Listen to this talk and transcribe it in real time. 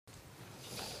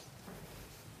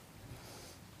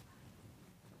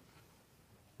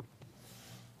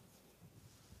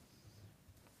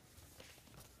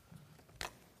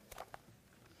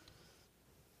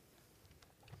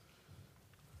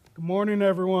Good morning,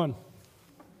 everyone.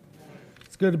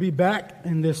 It's good to be back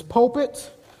in this pulpit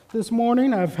this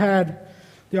morning. I've had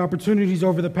the opportunities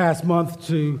over the past month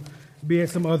to be at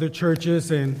some other churches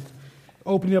and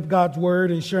opening up God's Word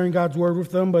and sharing God's Word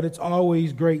with them, but it's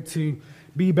always great to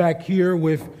be back here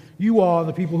with you all,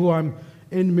 the people who I'm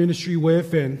in ministry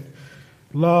with and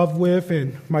love with,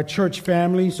 and my church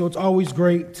family, so it's always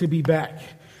great to be back.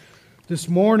 This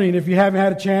morning, if you haven't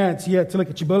had a chance yet to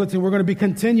look at your bulletin, we're going to be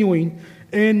continuing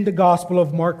in the Gospel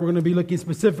of Mark. We're going to be looking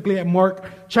specifically at Mark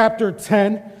chapter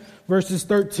 10, verses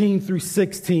 13 through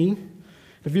 16.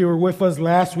 If you were with us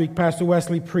last week, Pastor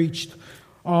Wesley preached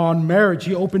on marriage.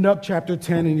 He opened up chapter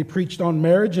 10 and he preached on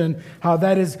marriage and how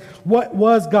that is what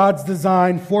was God's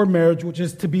design for marriage, which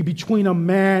is to be between a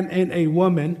man and a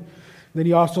woman. Then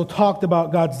he also talked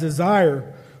about God's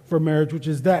desire for marriage, which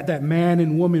is that man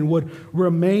and woman would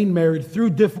remain married through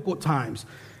difficult times.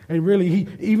 And really,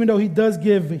 even though he does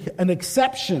give an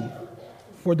exception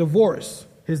for divorce,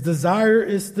 his desire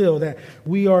is still that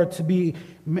we are to be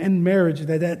in marriage,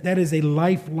 that is a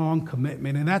lifelong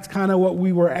commitment. And that's kind of what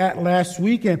we were at last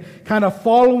week, and kind of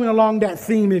following along that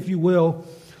theme, if you will,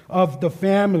 of the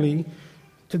family.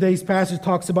 Today's passage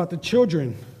talks about the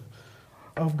children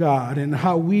of God and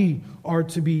how we are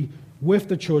to be with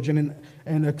the children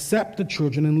and accept the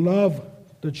children and love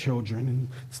the children. And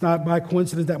it's not by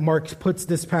coincidence that Mark puts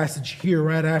this passage here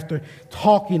right after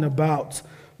talking about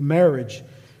marriage.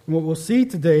 And what we'll see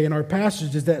today in our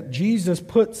passage is that Jesus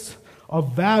puts a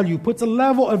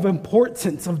level of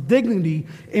importance, of dignity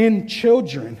in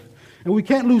children. And we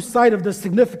can't lose sight of the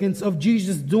significance of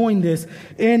Jesus doing this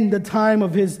in the time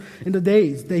of in the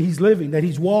days that he's living, that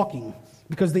he's walking.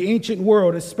 Because the ancient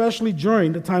world, especially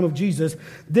during the time of Jesus,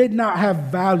 did not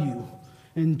have value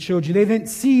in children. They didn't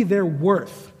see their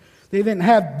worth. They didn't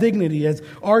have dignity. As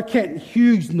R. Kent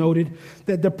Hughes noted,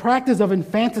 that the practice of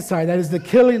infanticide, that is the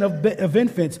killing of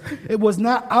infants, it was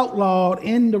not outlawed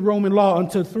in the Roman law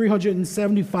until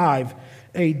 375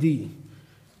 A.D.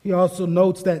 He also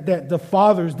notes that the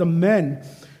fathers, the men,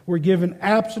 were given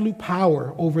absolute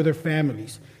power over their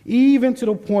families, even to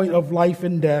the point of life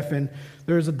and death. And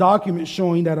there's a document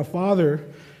showing that a father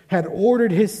had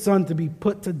ordered his son to be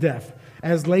put to death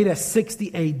as late as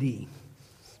 60 A.D.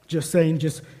 Just saying,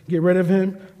 just get rid of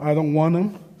him. I don't want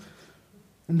him.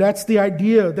 And that's the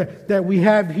idea that we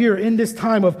have here in this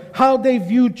time of how they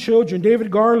viewed children.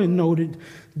 David Garland noted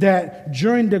that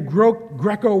during the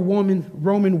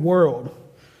Greco-Roman world,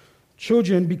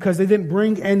 children, because they didn't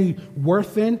bring any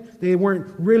worth in, they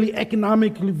weren't really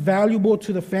economically valuable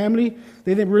to the family,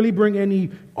 they didn't really bring any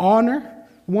honor,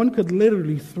 one could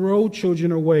literally throw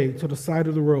children away to the side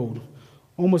of the road,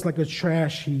 almost like a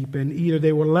trash heap, and either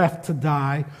they were left to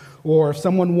die, or if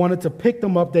someone wanted to pick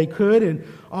them up, they could, and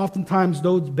oftentimes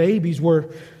those babies were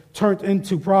turned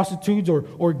into prostitutes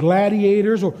or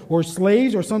gladiators or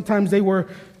slaves, or sometimes they were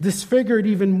disfigured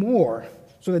even more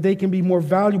so that they can be more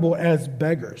valuable as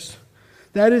beggars.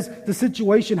 That is the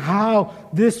situation, how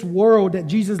this world that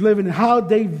Jesus lived in, how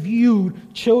they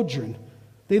viewed children.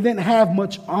 They didn't have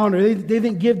much honor. They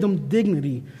didn't give them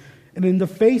dignity. And in the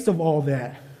face of all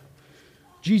that,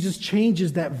 Jesus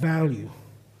changes that value,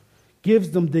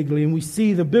 gives them dignity. And we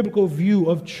see the biblical view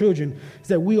of children is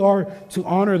that we are to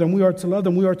honor them, we are to love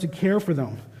them, we are to care for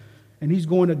them. And he's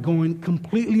going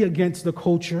completely against the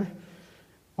culture.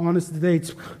 Honestly, today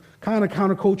it's kind of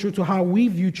counterculture to how we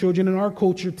view children in our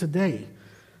culture today.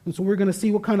 And so we're going to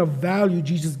see what kind of value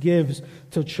Jesus gives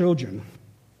to children.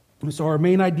 And so our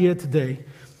main idea today,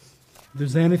 if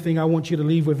there's anything I want you to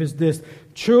leave with, is this: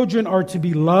 children are to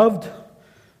be loved.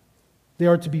 They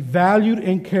are to be valued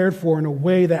and cared for in a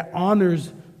way that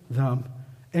honors them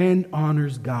and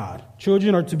honors God.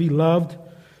 Children are to be loved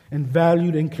and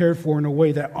valued and cared for in a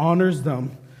way that honors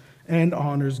them and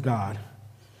honors God.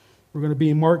 We're going to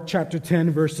be in Mark chapter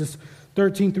 10, verses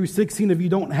 13 through 16. If you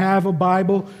don't have a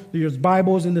Bible, there's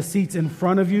Bibles in the seats in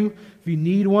front of you. If you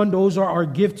need one, those are our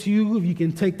gift to you. If you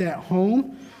can take that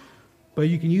home, but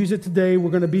you can use it today.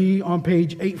 We're going to be on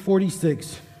page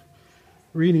 846,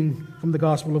 reading from the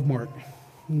Gospel of Mark.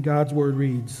 And God's word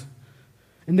reads,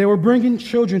 "And they were bringing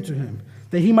children to him,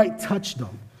 that he might touch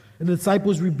them. And the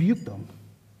disciples rebuked them.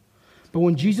 But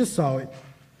when Jesus saw it,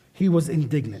 he was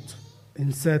indignant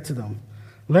and said to them,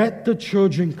 'Let the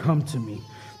children come to me.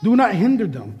 Do not hinder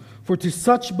them, for to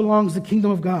such belongs the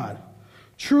kingdom of God.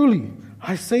 Truly,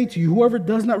 I say to you, whoever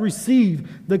does not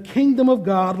receive the kingdom of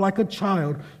God like a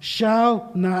child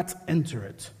shall not enter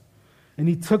it.' And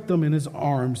he took them in his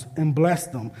arms and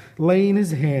blessed them, laying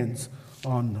his hands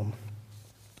on them."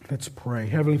 Let's pray.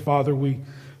 Heavenly Father, we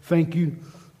thank you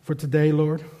for today,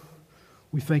 Lord.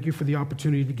 We thank you for the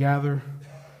opportunity to gather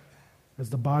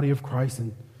as the body of Christ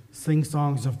and sing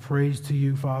songs of praise to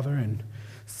you, Father, and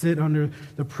sit under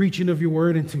the preaching of your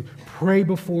word and to pray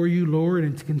before you, Lord,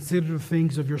 and to consider the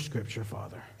things of your scripture,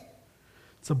 Father.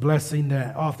 It's a blessing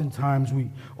that oftentimes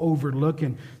we overlook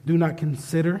and do not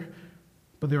consider,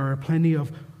 but there are plenty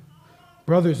of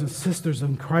brothers and sisters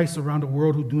in Christ around the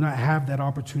world who do not have that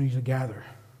opportunity to gather.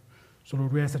 So,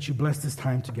 Lord, we ask that you bless this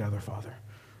time together, Father.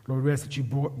 Lord, we ask that you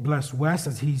bless Wes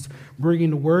as he's bringing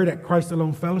the word at Christ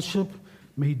Alone Fellowship.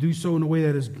 May he do so in a way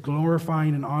that is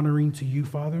glorifying and honoring to you,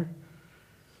 Father.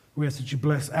 We ask that you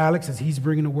bless Alex as he's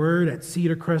bringing the word at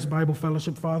Cedar Crest Bible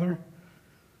Fellowship, Father.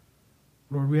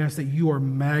 Lord, we ask that you are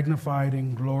magnified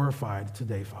and glorified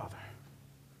today, Father.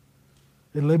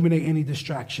 Eliminate any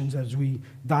distractions as we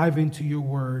dive into your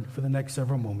word for the next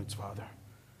several moments, Father.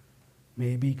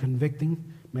 May it be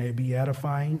convicting. May it be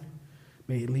edifying.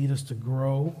 May it lead us to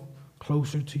grow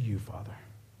closer to you, Father.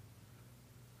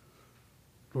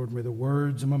 Lord, may the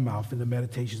words of my mouth and the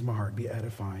meditations of my heart be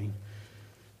edifying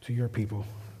to your people.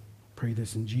 Pray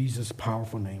this in Jesus'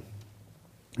 powerful name.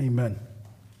 Amen.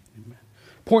 Amen.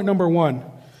 Point number one,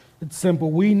 it's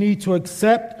simple. We need to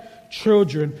accept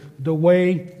children the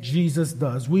way Jesus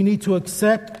does. We need to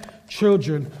accept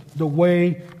children the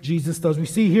way Jesus does. We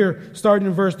see here, starting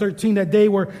in verse 13, that they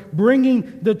were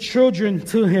bringing the children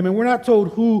to him. And we're not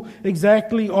told who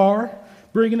exactly are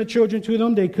bringing the children to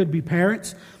them. They could be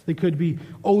parents. They could be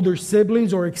older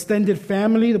siblings or extended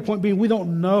family. The point being, we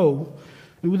don't know.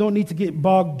 We don't need to get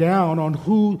bogged down on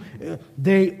who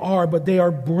they are, but they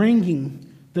are bringing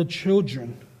the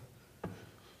children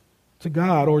to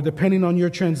God, or depending on your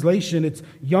translation, it's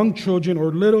young children or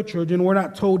little children. We're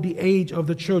not told the age of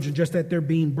the children, just that they're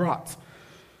being brought.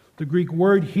 The Greek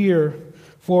word here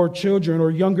for children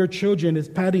or younger children is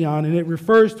paidion, and it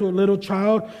refers to a little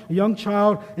child, a young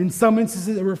child. In some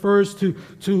instances, it refers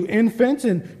to infants,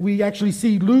 and we actually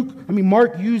see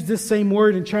Mark used this same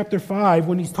word in chapter 5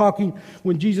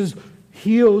 when Jesus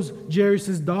heals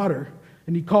Jairus' daughter,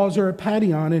 and he calls her a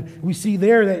paidion, and we see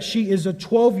there that she is a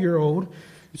 12-year-old.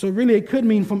 So really, it could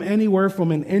mean from anywhere from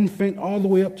an infant all the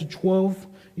way up to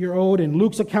 12-year-old. In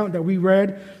Luke's account that we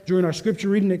read during our scripture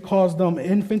reading, it calls them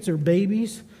infants or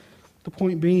babies. The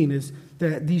point being is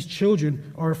that these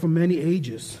children are from many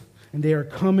ages, and they're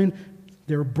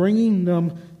bringing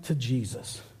them to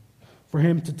Jesus for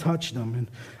him to touch them.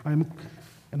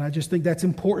 And I just think that's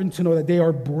important to know that they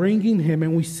are bringing him.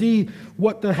 And we see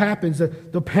what happens.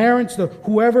 The parents,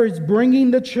 whoever is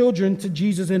bringing the children to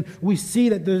Jesus, and we see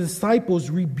that the disciples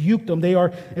rebuke them. They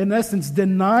are, in essence,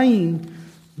 denying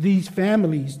these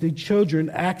families, the children,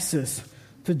 access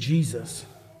to Jesus.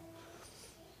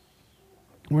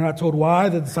 We're not told why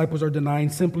the disciples are denying.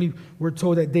 Simply, we're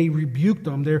told that they rebuked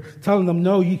them. They're telling them,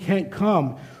 no, you can't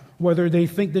come. Whether they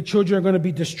think the children are going to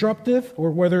be disruptive or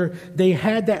whether they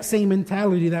had that same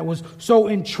mentality that was so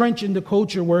entrenched in the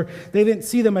culture where they didn't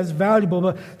see them as valuable,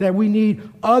 but that we need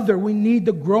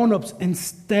the grown-ups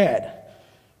instead.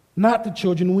 Not the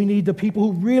children. We need the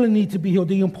people who really need to be healed,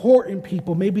 the important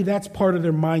people. Maybe that's part of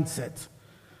their mindset.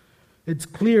 It's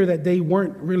clear that they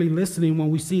weren't really listening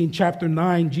when we see in chapter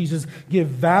 9 Jesus give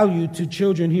value to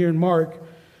children here in Mark.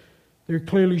 They're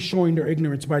clearly showing their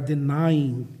ignorance by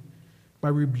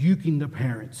rebuking the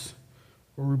parents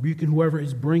or rebuking whoever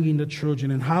is bringing the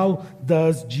children. And how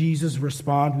does Jesus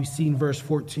respond? We see in verse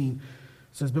 14.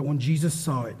 It says, but when Jesus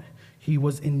saw it, he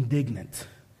was indignant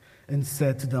and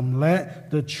said to them, let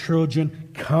the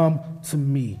children come to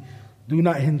me. Do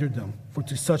not hinder them, for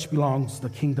to such belongs the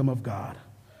kingdom of God.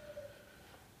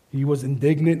 He was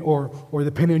indignant, or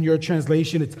depending on your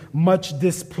translation, it's much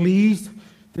displeased.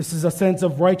 This is a sense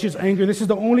of righteous anger. This is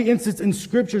the only instance in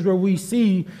scriptures where we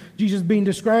see Jesus being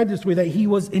described this way, that he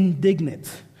was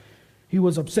indignant. He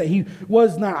was upset. He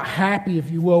was not happy, if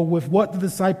you will, with what the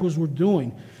disciples were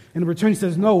doing. In return, he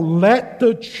says, no, let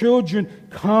the children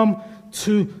come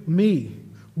to me.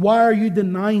 Why are you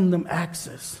denying them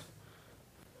access?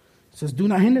 He says, do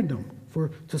not hinder them,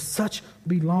 for to such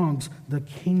belongs the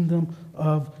kingdom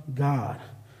of God.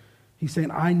 He's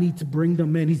saying, I need to bring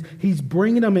them in. He's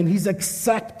bringing them in. He's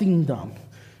accepting them.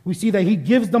 We see that he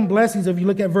gives them blessings. If you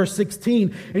look at verse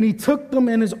 16, and he took them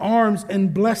in his arms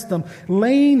and blessed them,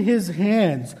 laying his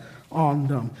hands on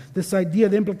them. This idea,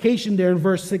 the implication there in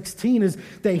verse 16 is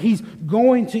that he's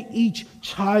going to each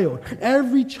child.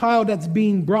 Every child that's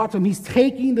being brought to him, he's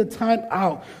taking the time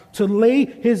out to lay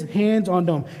his hands on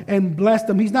them and bless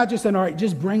them. He's not just saying, all right,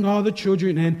 just bring all the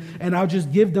children in and I'll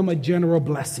just give them a general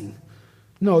blessing.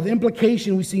 No, the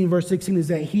implication we see in verse 16 is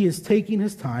that he is taking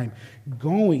his time,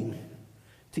 going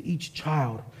to each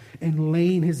child and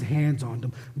laying his hands on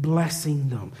them, blessing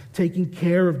them, taking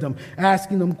care of them,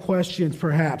 asking them questions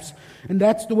perhaps. And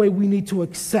that's the way we need to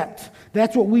accept.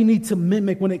 That's what we need to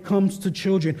mimic when it comes to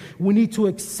children. We need to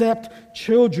accept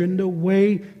children the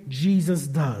way Jesus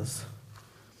does.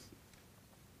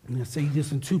 And I say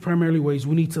this in two primarily ways.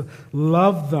 We need to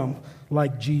love them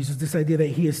like Jesus. This idea that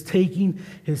he is taking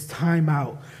his time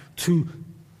out to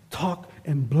talk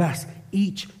and bless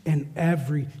each and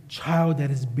every child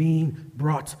that is being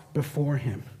brought before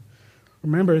him.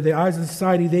 Remember, the eyes of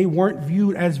society, they weren't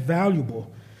viewed as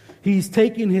valuable. He's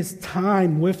taking his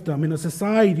time with them in a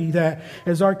society that,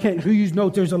 as R. Kent Hughes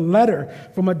notes, there's a letter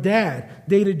from a dad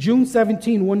dated June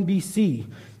 17, 1 BC,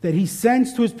 that he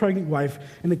sends to his pregnant wife,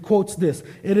 and it quotes this: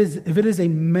 if it is a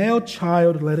male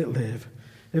child, let it live.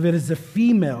 If it is a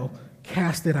female,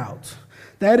 cast it out.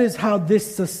 That is how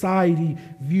this society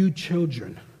viewed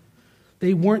children.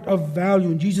 They weren't of value,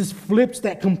 and Jesus flips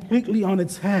that completely on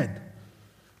its head.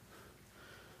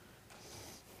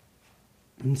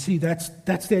 And see, that's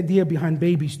the idea behind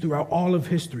babies throughout all of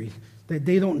history, that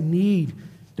they don't need,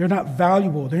 they're not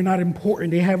valuable, they're not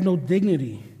important, they have no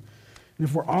dignity. And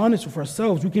if we're honest with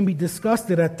ourselves, we can be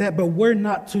disgusted at that, but we're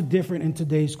not too different in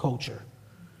today's culture.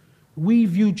 We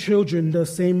view children the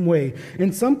same way,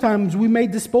 and sometimes we may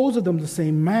dispose of them the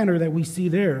same manner that we see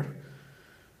there.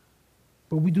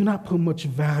 But we do not put much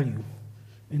value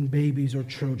in babies or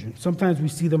children. Sometimes we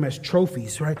see them as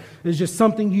trophies, right? It's just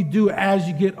something you do as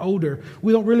you get older.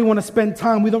 We don't really want to spend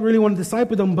time. We don't really want to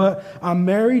disciple them, but I'm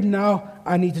married now.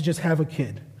 I need to just have a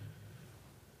kid.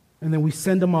 And then we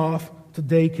send them off to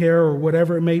daycare or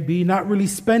whatever it may be, not really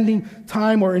spending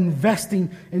time or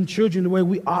investing in children the way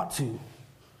we ought to.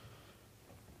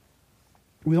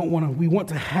 We want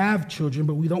to have children,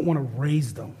 but we don't want to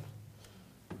raise them.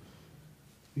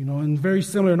 You know, and very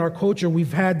similar in our culture,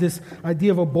 we've had this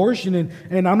idea of abortion,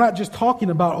 and I'm not just talking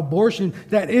about abortion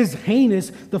that is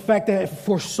heinous, the fact that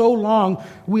for so long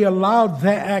we allowed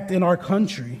that act in our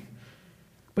country.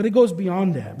 But it goes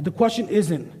beyond that. But the question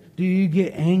isn't, do you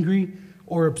get angry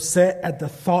or upset at the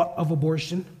thought of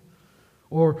abortion?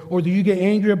 Or do you get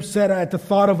angry or upset at the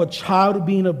thought of a child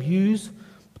being abused?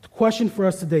 But the question for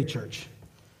us today, church,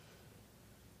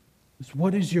 is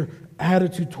what is your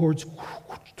attitude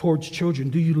towards children?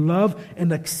 Do you love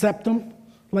and accept them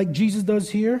like Jesus does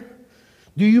here?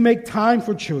 Do you make time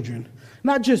for children?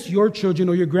 Not just your children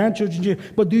or your grandchildren,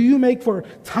 but do you make for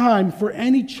time for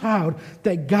any child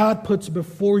that God puts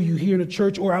before you here in the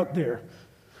church or out there?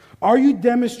 Are you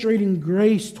demonstrating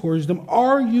grace towards them?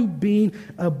 Are you being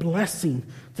a blessing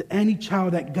to any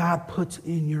child that God puts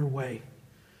in your way?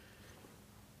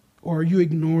 Or are you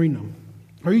ignoring them?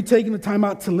 Are you taking the time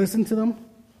out to listen to them?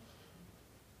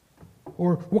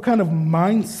 Or what kind of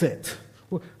mindset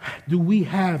do we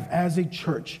have as a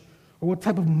church? Or what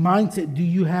type of mindset do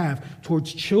you have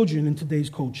towards children in today's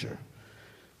culture?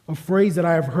 A phrase that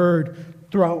I have heard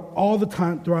throughout all the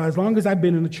time, throughout as long as I've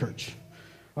been in the church.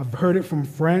 I've heard it from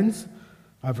friends.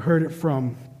 I've heard it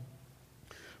from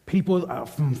people,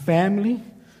 from family.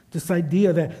 This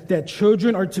idea that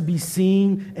children are to be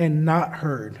seen and not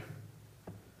heard.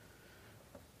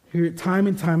 Hear it time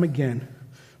and time again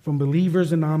from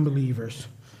believers and non-believers,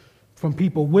 from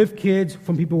people with kids,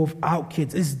 from people without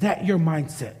kids. Is that your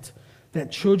mindset?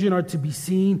 That children are to be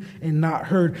seen and not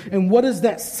heard? And what does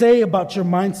that say about your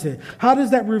mindset? How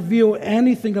does that reveal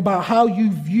anything about how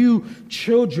you view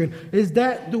children? Is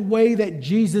that the way that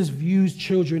Jesus views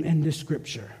children in this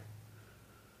scripture?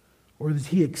 Or does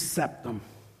he accept them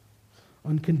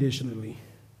unconditionally?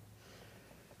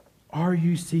 Are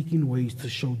you seeking ways to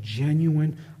show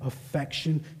genuine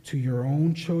affection to your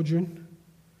own children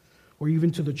or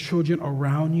even to the children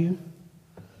around you?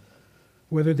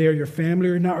 Whether they're your family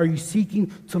or not, are you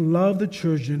seeking to love the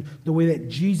children the way that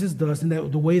Jesus does and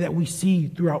the way that we see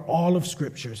throughout all of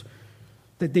Scriptures?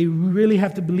 That they really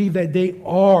have to believe that they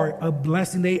are a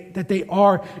blessing, that they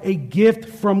are a gift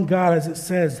from God, as it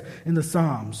says in the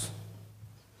Psalms.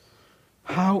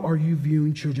 How are you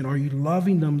viewing children? Are you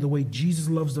loving them the way Jesus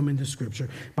loves them in the Scripture?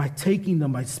 By taking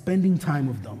them, by spending time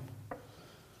with them.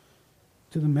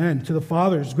 To the men, to the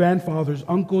fathers, grandfathers,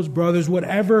 uncles, brothers,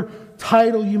 whatever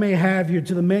title you may have here,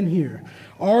 to the men here.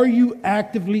 Are you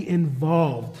actively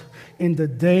involved in the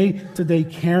day-to-day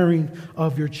caring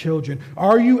of your children?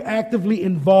 Are you actively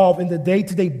involved in the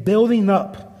day-to-day building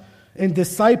up and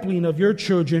discipling of your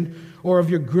children or of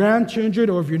your grandchildren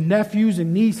or of your nephews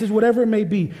and nieces, whatever it may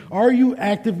be? Are you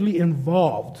actively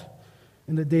involved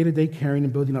in the day-to-day caring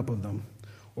and building up of them?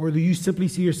 Or do you simply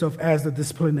see yourself as the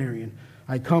disciplinarian?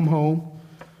 I come home,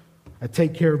 I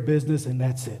take care of business, and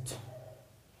that's it.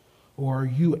 Or are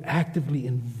you actively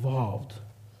involved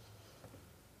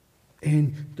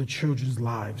in the children's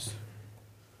lives.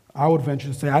 I would venture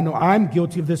to say, I know I'm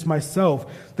guilty of this myself,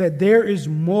 that there is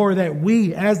more that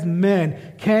we as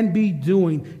men can be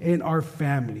doing in our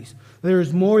families. There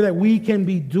is more that we can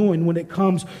be doing when it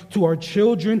comes to our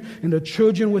children and the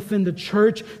children within the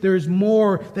church. There is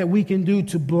more that we can do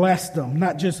to bless them,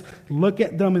 not just look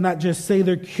at them and not just say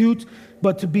they're cute,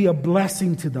 but to be a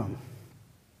blessing to them.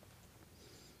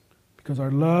 Because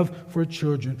our love for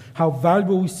children, how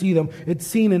valuable we see them, it's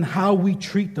seen in how we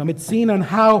treat them. It's seen in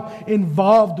how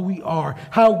involved we are,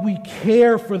 how we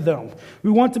care for them. We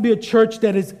want to be a church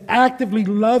that is actively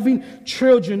loving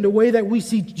children the way that we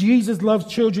see Jesus loves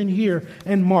children here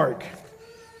in Mark.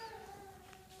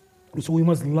 And so we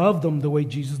must love them the way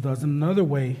Jesus does. And another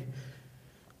way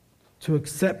to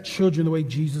accept children the way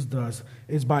Jesus does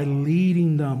is by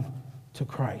leading them to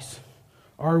Christ.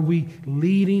 Are we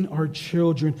leading our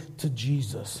children to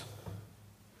Jesus?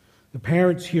 The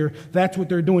parents here, that's what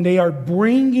they're doing. They are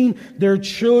bringing their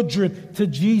children to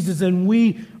Jesus, and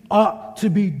we ought to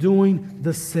be doing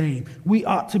the same. We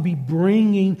ought to be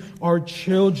bringing our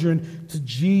children to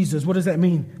Jesus. What does that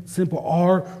mean? Simple.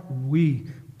 Are we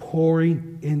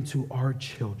pouring into our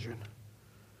children?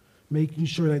 Making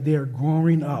sure that they are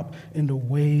growing up in the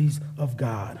ways of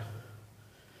God.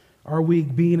 Are we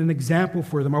being an example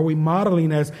for them? Are we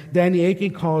modeling, as Danny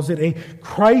Akin calls it, a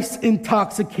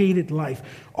Christ-intoxicated life?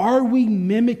 Are we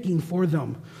mimicking for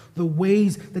them the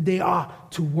ways that they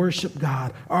ought to worship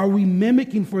God? Are we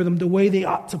mimicking for them the way they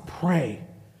ought to pray?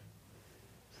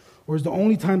 Or is the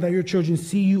only time that your children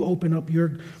see you open up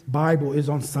your Bible is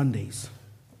on Sundays?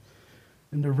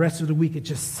 And the rest of the week it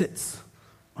just sits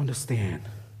on the stand?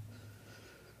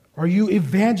 Are you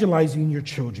evangelizing your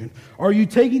children? Are you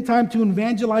taking time to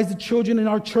evangelize the children in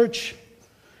our church?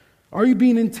 Are you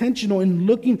being intentional in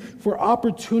looking for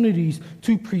opportunities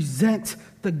to present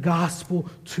the gospel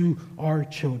to our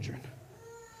children?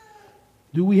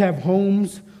 Do we have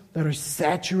homes that are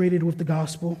saturated with the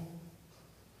gospel?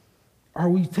 Are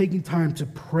we taking time to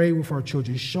pray with our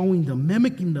children, showing them,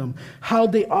 mimicking them how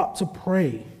they ought to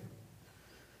pray?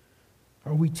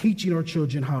 Are we teaching our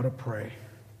children how to pray?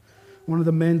 One of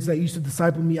the men that used to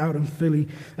disciple me out in Philly,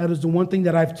 that is the one thing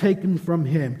that I've taken from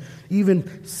him,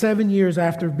 even 7 years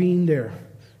after being there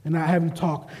and not having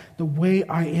talked, the way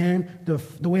I am, the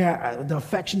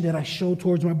affection that I show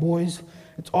towards my boys,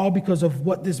 it's all because of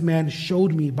what this man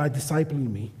showed me by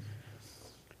discipling me.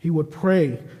 He would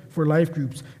pray for life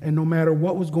groups, and no matter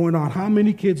what was going on, how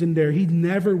many kids in there, he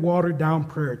never watered down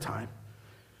prayer time.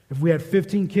 If we had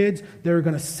 15 kids, they were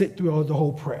going to sit through the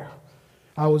whole prayer.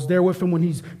 I was there with him when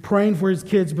he's praying for his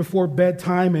kids before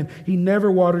bedtime, and he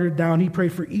never watered it down. He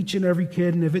prayed for each and every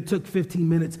kid, and if it took 15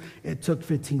 minutes, it took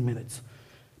 15 minutes.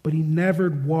 But he never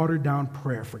watered down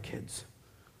prayer for kids.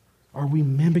 Are we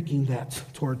mimicking that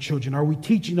to our children? Are we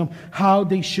teaching them how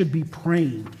they should be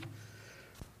praying?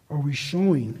 Are we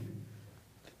showing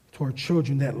to our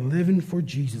children that living for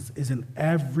Jesus is an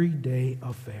everyday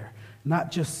affair, not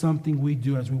just something we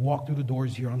do as we walk through the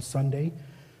doors here on Sunday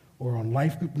or on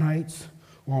life group nights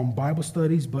or on Bible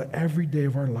studies, but every day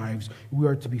of our lives, we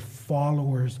are to be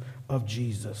followers of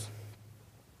Jesus.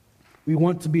 We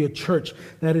want to be a church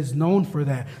that is known for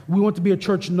that. We want to be a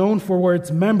church known for where its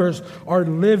members are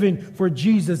living for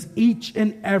Jesus each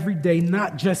and every day,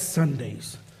 not just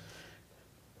Sundays.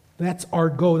 That's our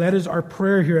goal. That is our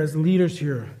prayer here as leaders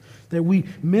here, that we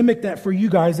mimic that for you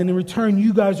guys, and in return,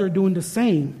 you guys are doing the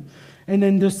same. And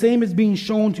then the same is being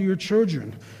shown to your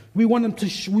children. We want to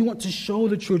show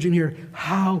the children here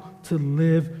how to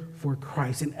live for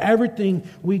Christ. And everything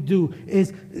we do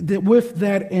is with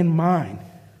that in mind.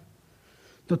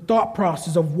 The thought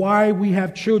process of why we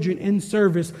have children in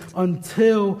service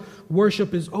until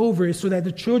worship is over is so that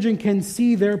the children can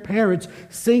see their parents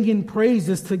singing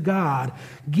praises to God,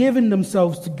 giving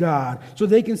themselves to God, so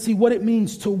they can see what it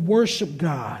means to worship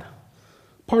God.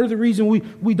 Part of the reason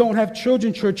we don't have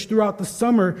children's church throughout the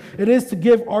summer, it is to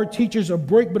give our teachers a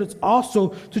break, but it's also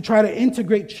to try to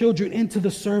integrate children into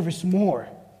the service more,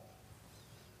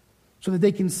 so that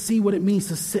they can see what it means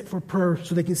to sit for prayer,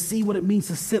 so they can see what it means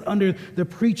to sit under the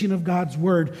preaching of God's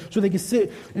word, so they can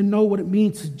sit and know what it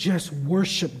means to just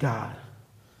worship God.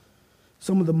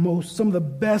 Some of the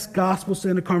best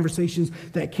gospel-centered conversations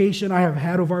that Keisha and I have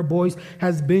had with our boys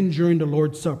has been during the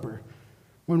Lord's Supper.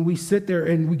 When we sit there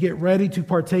and we get ready to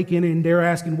partake in it, and they're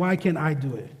asking, why can't I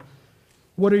do it?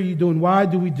 What are you doing? Why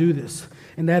do we do this?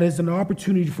 And that is an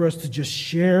opportunity for us to just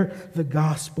share the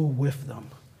gospel with them.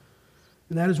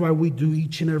 And that is why we do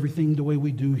each and everything the way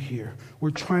we do here. We're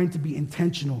trying to be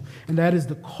intentional, and that is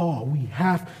the call. We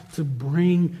have to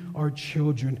bring our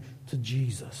children to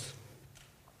Jesus.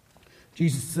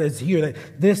 Jesus says here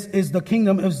that this is the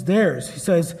kingdom is theirs. He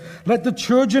says, let the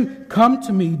children come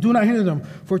to me. Do not hinder them,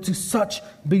 for to such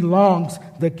belongs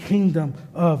the kingdom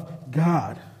of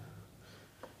God.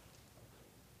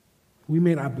 We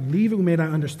may not believe it, we may not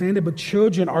understand it, but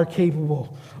children are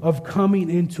capable of coming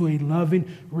into a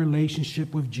loving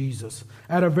relationship with Jesus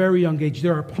at a very young age.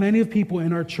 There are plenty of people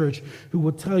in our church who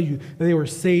will tell you that they were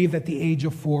saved at the age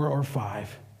of 4 or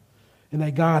 5, and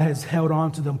that God has held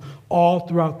on to them all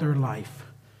throughout their life.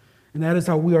 And that is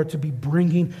how we are to be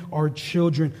bringing our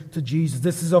children to Jesus.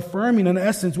 This is affirming, in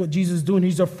essence, what Jesus is doing.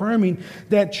 He's affirming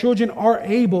that children are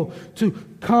able to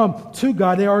come to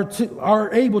God. They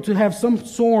are able to have some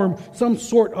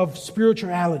sort of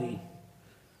spirituality.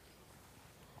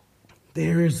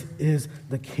 Theirs is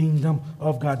the kingdom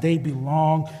of God. They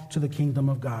belong to the kingdom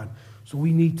of God. So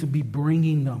we need to be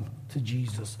bringing them to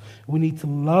Jesus. We need to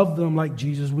love them like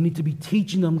Jesus. We need to be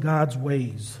teaching them God's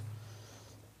ways.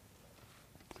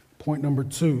 Point number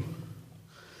 2.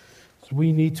 So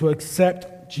we need to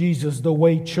accept Jesus the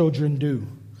way children do.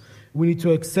 We need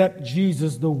to accept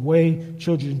Jesus the way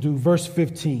children do. Verse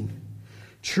 15.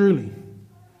 Truly,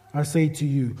 I say to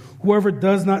you, whoever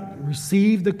does not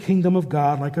receive the kingdom of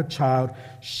God like a child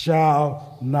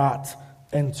shall not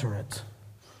enter it.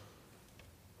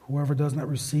 Whoever does not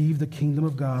receive the kingdom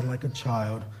of God like a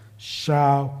child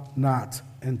shall not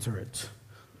enter it.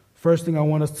 First thing I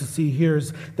want us to see here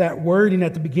is that wording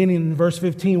at the beginning in verse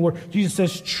 15 where Jesus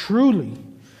says, truly.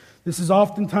 This is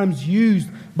oftentimes used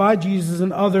by Jesus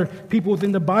and other people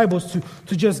within the Bibles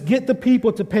to just get the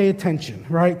people to pay attention,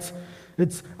 right?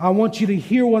 I want you to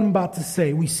hear what I'm about to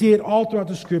say. We see it all throughout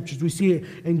the scriptures. We see it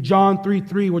in John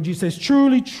 3:3 where Jesus says,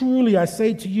 truly, truly, I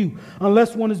say to you,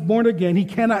 unless one is born again, he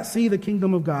cannot see the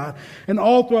kingdom of God. And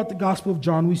all throughout the Gospel of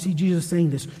John, we see Jesus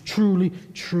saying this, truly,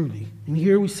 truly. And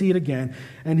here we see it again.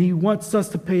 And he wants us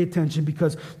to pay attention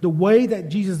because the way that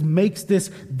Jesus makes this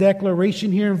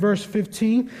declaration here in verse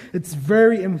 15, it's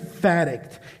very emphatic.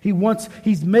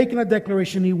 He's making a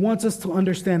declaration. He wants us to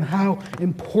understand how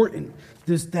important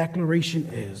this declaration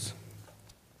is.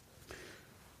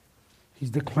 He's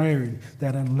declaring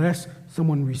that unless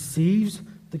someone receives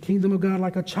the kingdom of God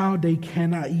like a child, they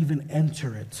cannot even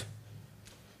enter it.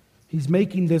 He's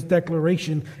making this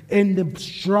declaration in the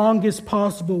strongest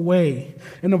possible way,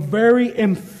 in a very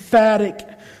emphatic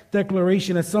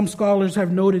declaration. As some scholars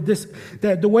have noted,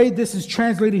 that the way this is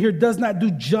translated here does not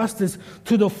do justice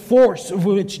to the force of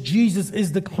which Jesus is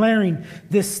declaring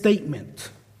this statement.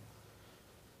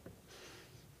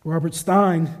 Robert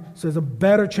Stein says a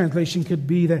better translation could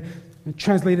be that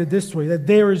translated this way, that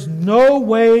there is no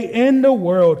way in the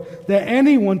world that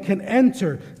anyone can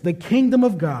enter the kingdom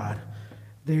of God.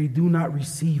 They do not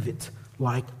receive it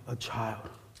like a child.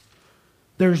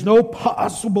 There's no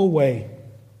possible way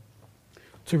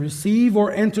to receive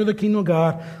or enter the kingdom of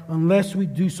God unless we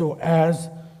do so as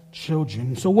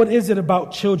children. So what is it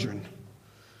about children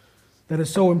that is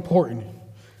so important?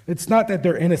 It's not that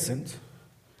they're innocent.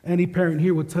 Any parent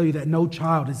here will tell you that no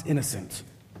child is innocent.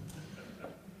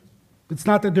 It's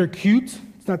not that they're cute.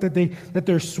 It's not that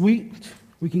they're sweet.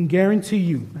 We can guarantee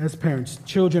you, as parents,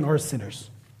 children are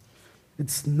sinners.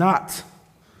 It's not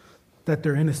that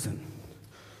they're innocent.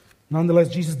 Nonetheless,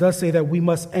 Jesus does say that we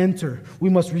must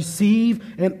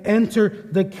receive and enter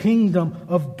the kingdom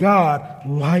of God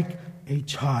like a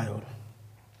child.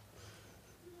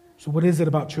 So what is it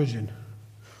about children?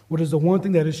 What is the one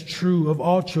thing that is true of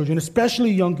all children,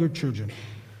 especially younger children?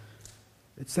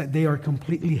 It's that they are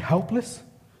completely helpless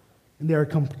and they are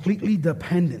completely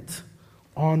dependent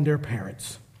on their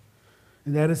parents.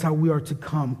 And that is how we are to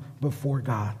come before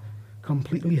God,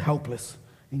 completely helpless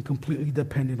and completely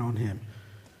dependent on Him.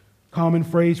 Common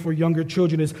phrase for younger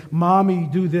children is, Mommy,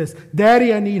 do this.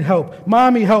 Daddy, I need help.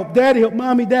 Mommy, help. Daddy, help.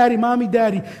 Mommy, Daddy. Mommy,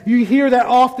 Daddy. You hear that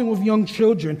often with young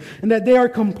children, and that they are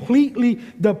completely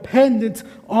dependent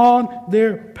on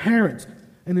their parents.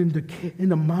 And in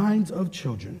the minds of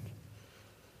children,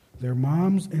 their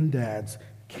moms and dads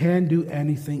can do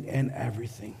anything and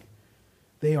everything.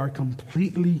 They are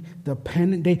completely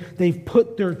dependent. They've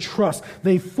put their trust.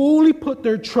 They fully put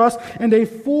their trust and they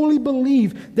fully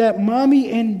believe that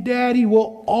mommy and daddy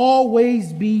will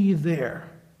always be there.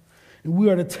 And we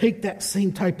are to take that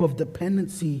same type of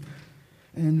dependency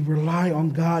and rely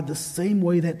on God the same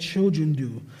way that children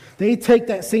do. They take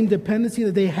that same dependency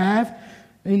that they have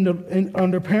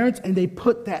on their parents and they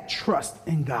put that trust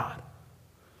in God.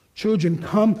 Children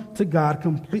come to God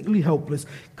completely helpless,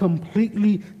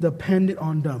 completely dependent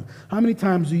on them. How many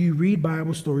times do you read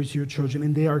Bible stories to your children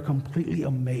and they are completely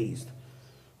amazed?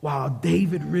 Wow,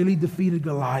 David really defeated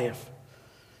Goliath.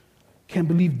 Can't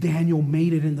believe Daniel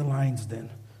made it in the lion's den.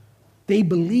 They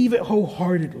believe it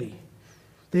wholeheartedly.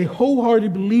 They wholeheartedly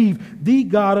believe the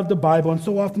God of the Bible, and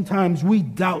so oftentimes we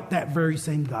doubt that very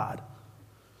same God.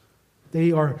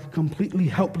 They are completely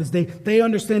helpless. They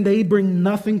understand they bring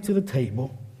nothing to the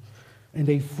table, and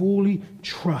they fully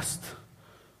trust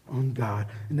on God.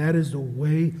 And that is the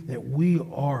way that we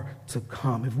are to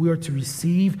come. If we are to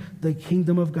receive the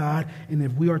kingdom of God, and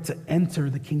if we are to enter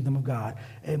the kingdom of God,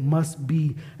 it must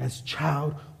be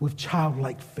with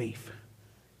childlike faith,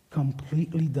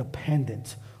 completely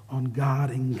dependent on God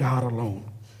and God alone.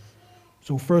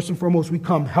 So first and foremost, we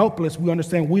come helpless. We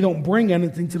understand we don't bring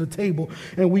anything to the table,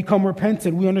 and we come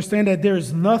repentant. We understand that there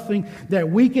is nothing that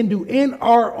we can do in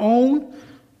our own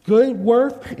good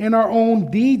work, in our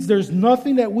own deeds. There's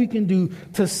nothing that we can do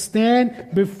to stand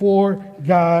before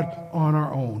God on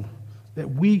our own. That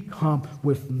we come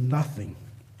with nothing.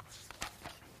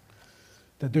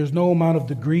 That there's no amount of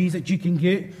degrees that you can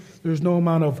get. There's no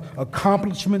amount of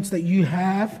accomplishments that you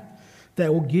have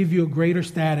that will give you a greater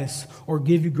status or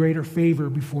give you greater favor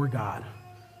before God.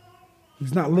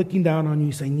 He's not looking down on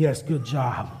you saying, yes, good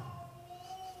job.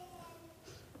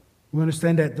 We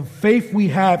understand that the faith we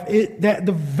have, that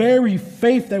the very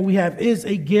faith that we have is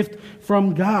a gift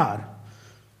from God.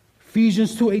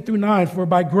 Ephesians 2:8-9, for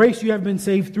by grace you have been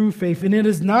saved through faith, and it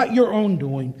is not your own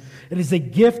doing. It is a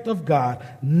gift of God,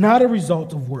 not a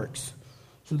result of works,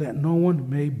 so that no one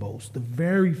may boast. The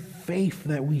very faith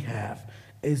that we have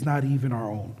is not even our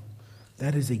own.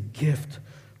 That is a gift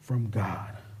from God.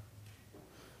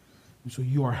 And so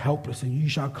you are helpless, and you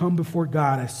shall come before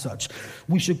God as such.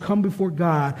 We should come before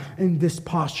God in this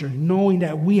posture, knowing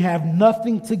that we have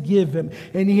nothing to give him,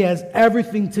 and he has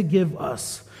everything to give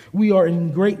us. We are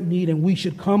in great need, and we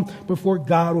should come before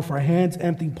God with our hands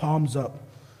empty, palms up.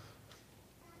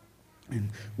 And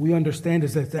we understand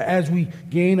is that as we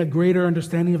gain a greater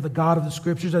understanding of the God of the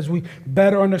Scriptures, as we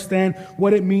better understand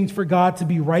what it means for God to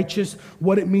be righteous,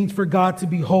 what it means for God to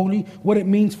be holy, what it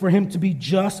means for him to be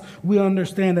just, we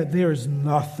understand that there is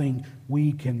nothing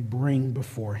we can bring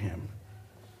before him.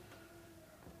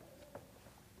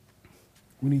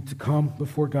 We need to come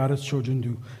before God as children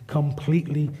do,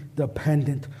 completely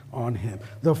dependent on him.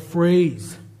 The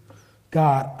phrase,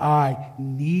 God, I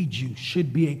need you,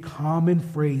 should be a common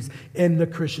phrase in the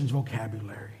Christian's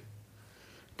vocabulary.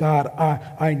 God,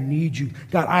 I need you.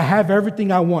 God, I have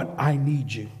everything I want. I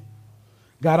need you.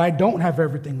 God, I don't have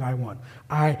everything I want.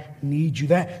 I need you.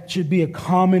 That should be a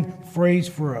common phrase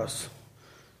for us.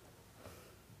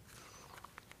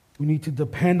 We need to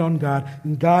depend on God,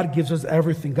 and God gives us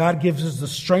everything. God gives us the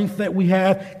strength that we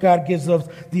have. God gives us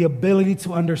the ability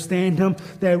to understand him,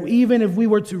 that even if we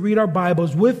were to read our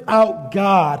Bibles without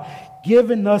God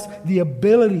giving us the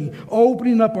ability,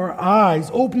 opening up our eyes,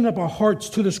 opening up our hearts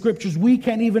to the Scriptures, we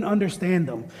can't even understand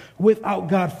them without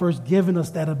God first giving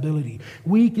us that ability.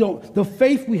 The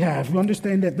faith we have, we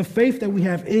understand that the faith that we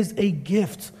have is a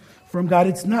gift from God.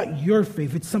 It's not your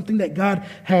faith. It's something that God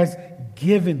has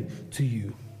given to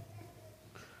you.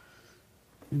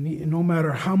 No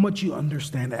matter how much you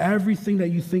understand, everything that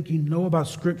you think you know about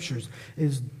Scriptures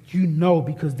is you know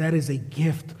because that is a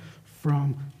gift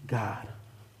from God.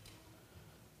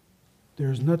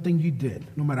 There is nothing you did,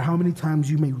 no matter how many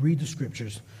times you may read the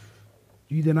Scriptures,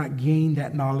 you did not gain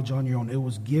that knowledge on your own. It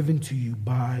was given to you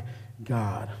by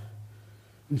God.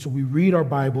 And so we read our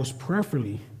Bibles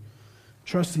prayerfully,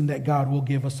 trusting that God will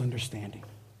give us understanding.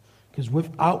 Because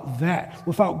without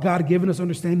God giving us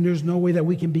understanding, there's no way that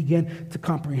we can begin to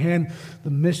comprehend the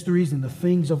mysteries and the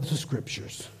things of the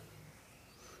Scriptures.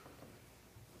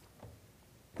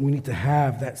 We need to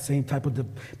have that same type of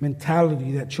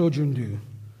mentality that children do,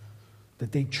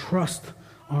 that they trust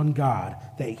on God,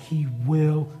 that he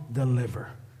will deliver,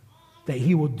 that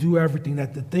he will do everything,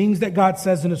 that the things that God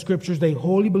says in the Scriptures, they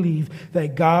wholly believe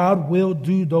that God will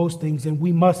do those things, and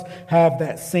we must have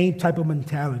that same type of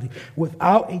mentality.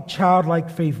 Without a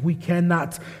childlike faith, we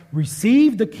cannot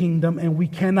receive the kingdom, and we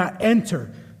cannot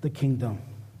enter the kingdom.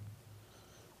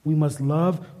 We must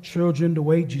love children the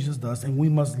way Jesus does, and we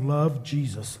must love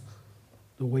Jesus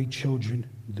the way children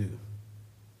do.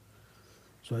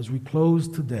 So as we close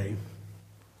today,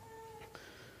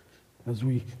 as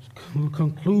we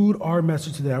conclude our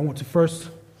message today, I want to first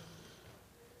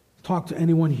talk to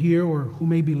anyone here or who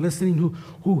may be listening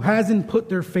who hasn't put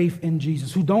their faith in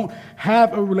Jesus, who don't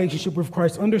have a relationship with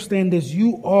Christ. Understand this,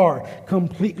 you are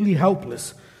completely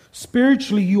helpless.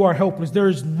 Spiritually, you are helpless. There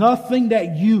is nothing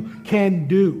that you can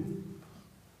do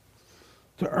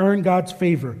to earn God's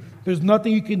favor. There's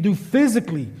nothing you can do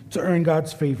physically to earn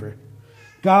God's favor.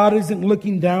 God isn't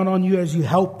looking down on you as you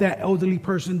help that elderly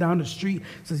person down the street.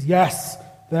 Says, yes,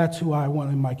 that's who I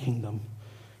want in my kingdom.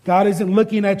 God isn't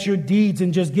looking at your deeds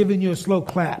and just giving you a slow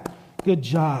clap. Good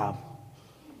job.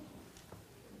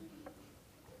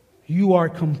 You are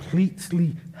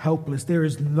completely helpless. There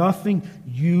is nothing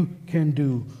you can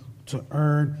do to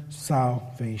earn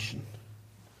salvation.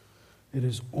 It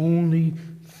is only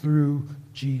through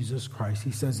Jesus Christ.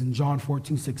 He says in John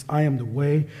 14:6, I am the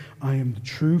way, I am the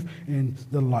truth, and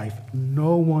the life.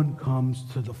 No one comes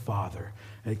to the Father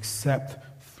except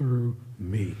through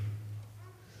me.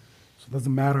 So it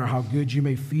doesn't matter how good you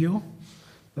may feel.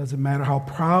 It doesn't matter how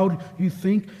proud you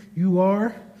think you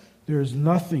are. There is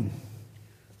nothing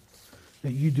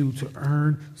that you do to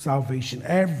earn salvation.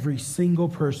 Every single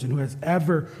person who has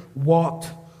ever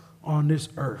walked on this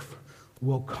earth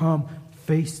will come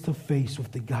face to face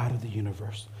with the God of the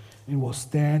universe and will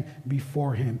stand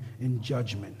before him in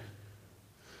judgment.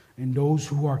 And those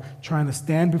who are trying to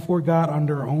stand before God on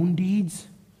their own deeds,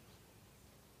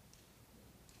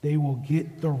 they will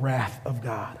get the wrath of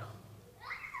God.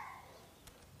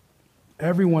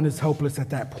 Everyone is helpless at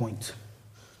that point.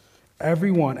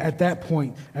 Everyone at that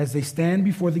point, as they stand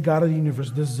before the God of the universe,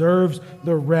 deserves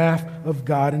the wrath of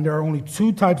God. And there are only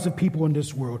two types of people in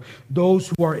this world: those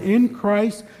who are in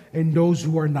Christ and those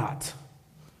who are not.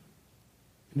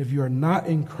 And if you are not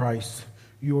in Christ,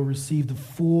 you will receive the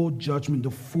full judgment,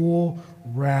 the full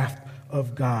wrath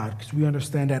of God. Because we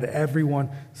understand that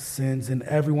everyone sins and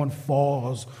everyone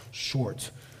falls short.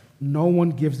 No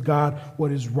one gives God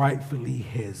what is rightfully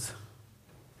his.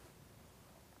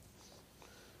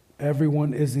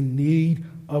 Everyone is in need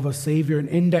of a Savior. And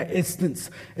in that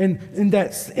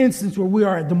instance where we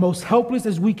are the most helpless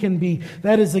as we can be,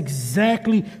 that is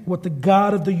exactly what the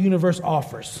God of the universe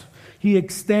offers. He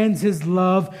extends his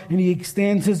love and he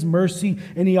extends his mercy,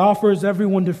 and he offers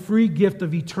everyone the free gift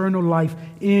of eternal life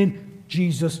in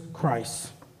Jesus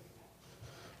Christ.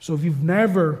 So if you've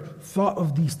never thought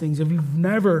of these things, if you've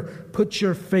never put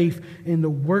your faith in the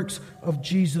works of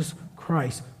Jesus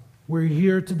Christ, we're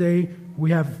here today.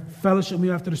 We have fellowship with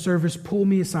me after the service. Pull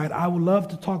me aside. I would love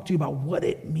to talk to you about what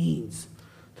it means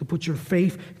to put your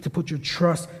faith, to put your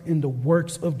trust in the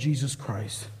works of Jesus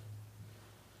Christ.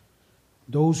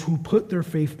 Those who put their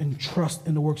faith and trust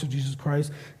in the works of Jesus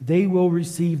Christ, they will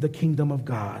receive the kingdom of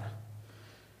God.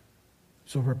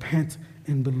 So repent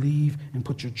and believe and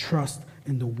put your trust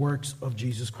in the works of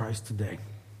Jesus Christ today.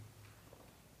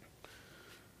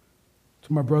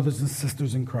 To my brothers and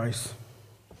sisters in Christ,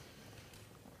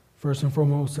 first and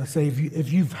foremost, I say,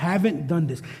 if you haven't done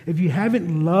this, if you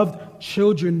haven't loved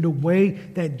children the way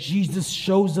that Jesus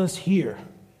shows us here,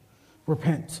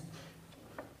 repent.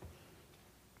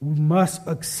 We must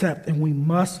accept and we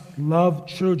must love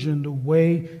children the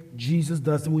way Jesus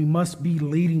does, and we must be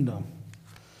leading them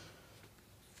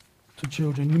to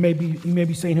children. You may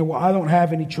be saying here, well, I don't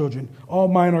have any children. All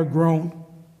mine are grown.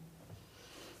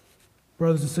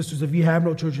 Brothers and sisters, if you have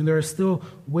no children, there are still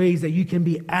ways that you can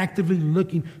be actively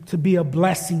looking to be a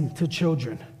blessing to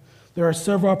children. There are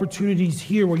several opportunities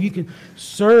here where you can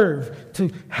serve to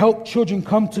help children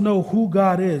come to know who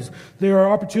God is. There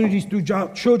are opportunities through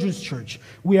Children's Church.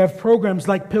 We have programs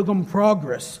like Pilgrim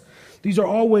Progress. These are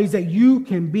all ways that you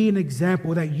can be an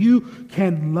example, that you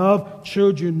can love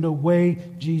children the way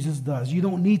Jesus does. You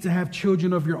don't need to have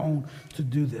children of your own to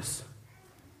do this.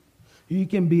 You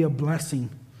can be a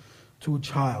blessing to a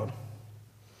child.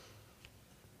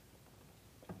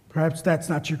 Perhaps that's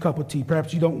not your cup of tea.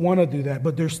 Perhaps you don't want to do that,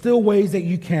 but there's still ways that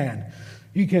you can.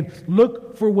 You can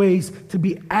look for ways to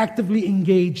be actively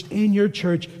engaged in your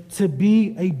church to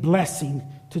be a blessing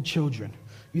to children.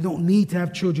 You don't need to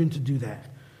have children to do that.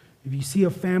 If you see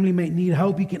a family may need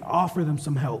help, you can offer them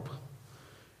some help.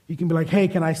 You can be like, hey,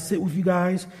 can I sit with you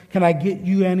guys? Can I get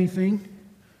you anything?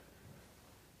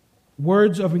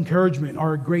 Words of encouragement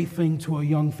are a great thing to a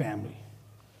young family.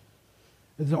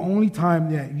 It's the only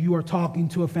time that you are talking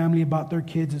to a family about their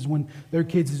kids is when their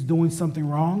kids is doing something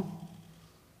wrong.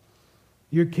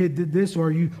 Your kid did this, or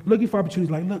are you looking for opportunities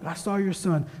like, look, I saw your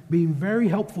son being very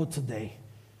helpful today.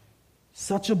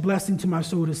 Such a blessing to my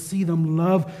soul to see them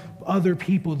love other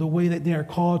people the way that they are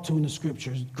called to in the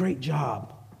scriptures. Great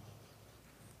job.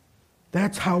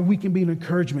 That's how we can be an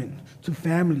encouragement to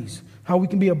families, how we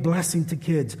can be a blessing to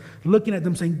kids. Looking at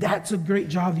them saying, that's a great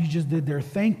job you just did there.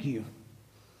 Thank you.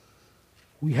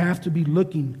 We have to be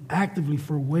looking actively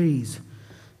for ways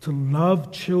to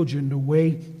love children the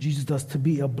way Jesus does, to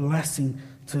be a blessing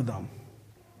to them.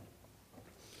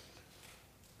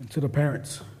 And to the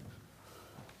parents,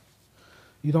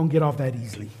 you don't get off that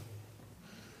easily.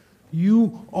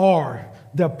 You are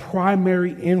the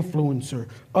primary influencer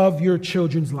of your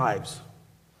children's lives.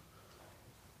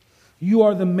 You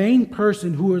are the main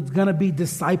person who is going to be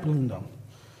discipling them.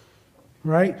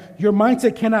 Right? Your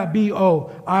mindset cannot be,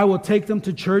 oh, I will take them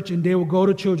to church and they will go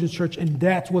to children's church and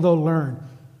that's where they'll learn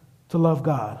to love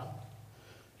God.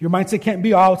 Your mindset can't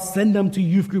be, I'll send them to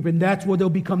youth group and that's where they'll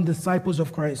become disciples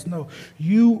of Christ. No,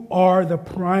 you are the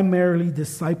primarily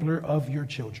discipler of your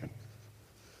children.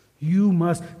 You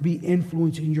must be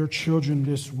influencing your children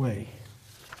this way.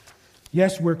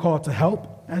 Yes, we're called to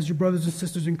help as your brothers and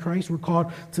sisters in Christ. We're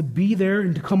called to be there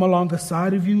and to come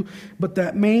alongside of you. But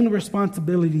that main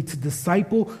responsibility to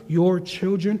disciple your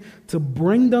children, to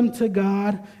bring them to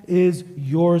God, is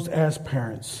yours as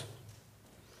parents.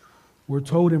 We're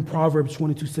told in Proverbs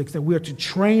 22:6 that we are to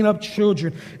train up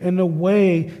children in the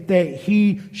way that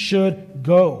he should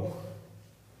go.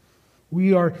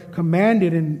 We are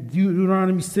commanded in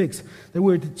Deuteronomy 6 that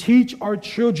we're to teach our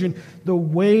children the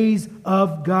ways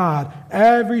of God,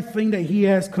 everything that he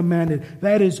has commanded.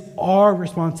 That is our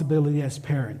responsibility as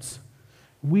parents.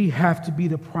 We have to be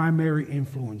the primary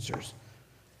influencers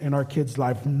in our kids'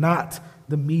 life, not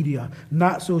the media,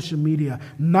 not social media,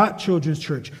 not children's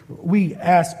church. We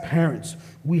as parents,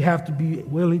 we have to be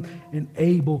willing and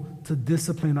able to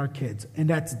discipline our kids. And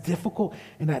that's difficult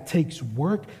and that takes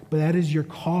work, but that is your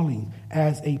calling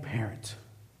as a parent.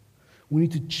 We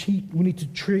need to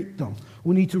treat them.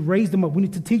 We need to raise them up. We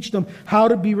need to teach them how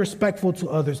to be respectful to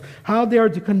others, how they are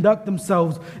to conduct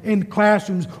themselves in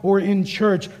classrooms or in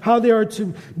church, how they are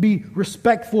to be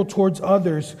respectful towards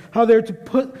others, how they are to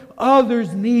put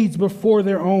others' needs before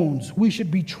their own. We should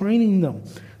be training them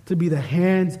to be the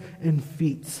hands and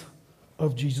feet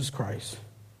of Jesus Christ.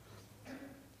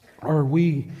 Or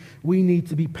we need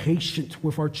to be patient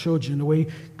with our children the way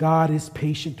God is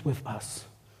patient with us.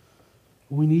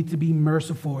 We need to be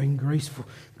merciful and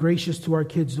gracious to our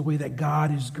kids the way that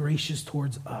God is gracious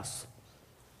towards us.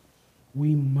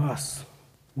 We must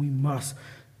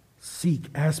seek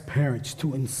as parents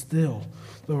to instill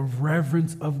the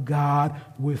reverence of God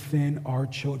within our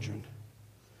children.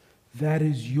 That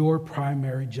is your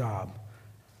primary job,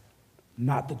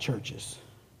 not the church's.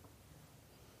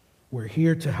 We're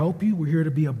here to help you. We're here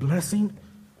to be a blessing.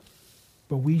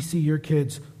 But we see your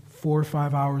kids 4 or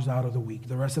 5 hours out of the week.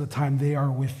 The rest of the time, they are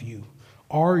with you.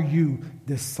 Are you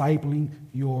discipling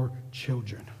your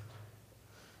children?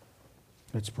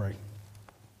 Let's pray.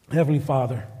 Heavenly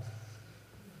Father,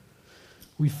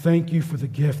 we thank you for the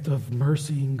gift of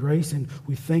mercy and grace, and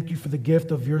we thank you for the gift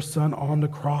of your Son on the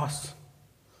cross.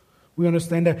 We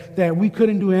understand that we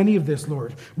couldn't do any of this,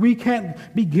 Lord. We can't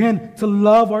begin to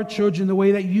love our children the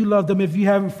way that you love them if you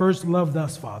haven't first loved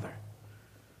us, Father.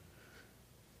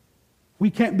 We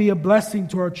can't be a blessing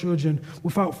to our children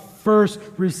without first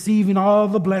receiving all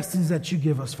the blessings that you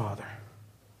give us, Father.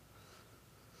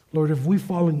 Lord, if we've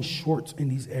fallen short in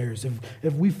these areas,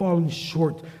 if we've fallen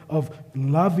short of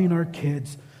loving our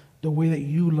kids the way that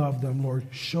you love them, Lord,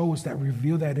 show us that,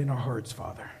 reveal that in our hearts,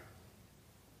 Father.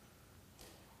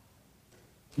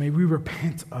 May we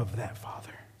repent of that,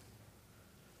 Father.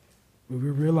 May we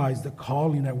realize the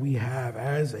calling that we have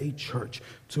as a church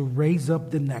to raise up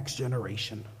the next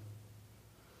generation,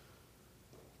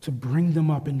 to bring them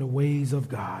up in the ways of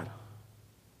God.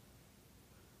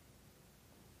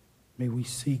 May we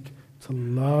seek to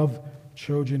love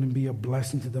children and be a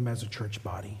blessing to them as a church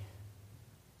body.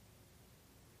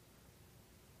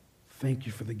 Thank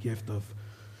you for the gift of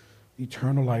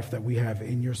eternal life that we have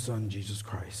in your Son, Jesus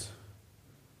Christ.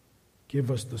 Give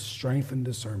us the strength and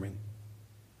discernment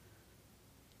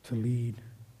to lead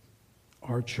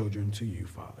our children to you,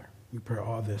 Father. We pray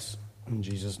all this in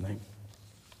Jesus' name.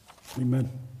 Amen.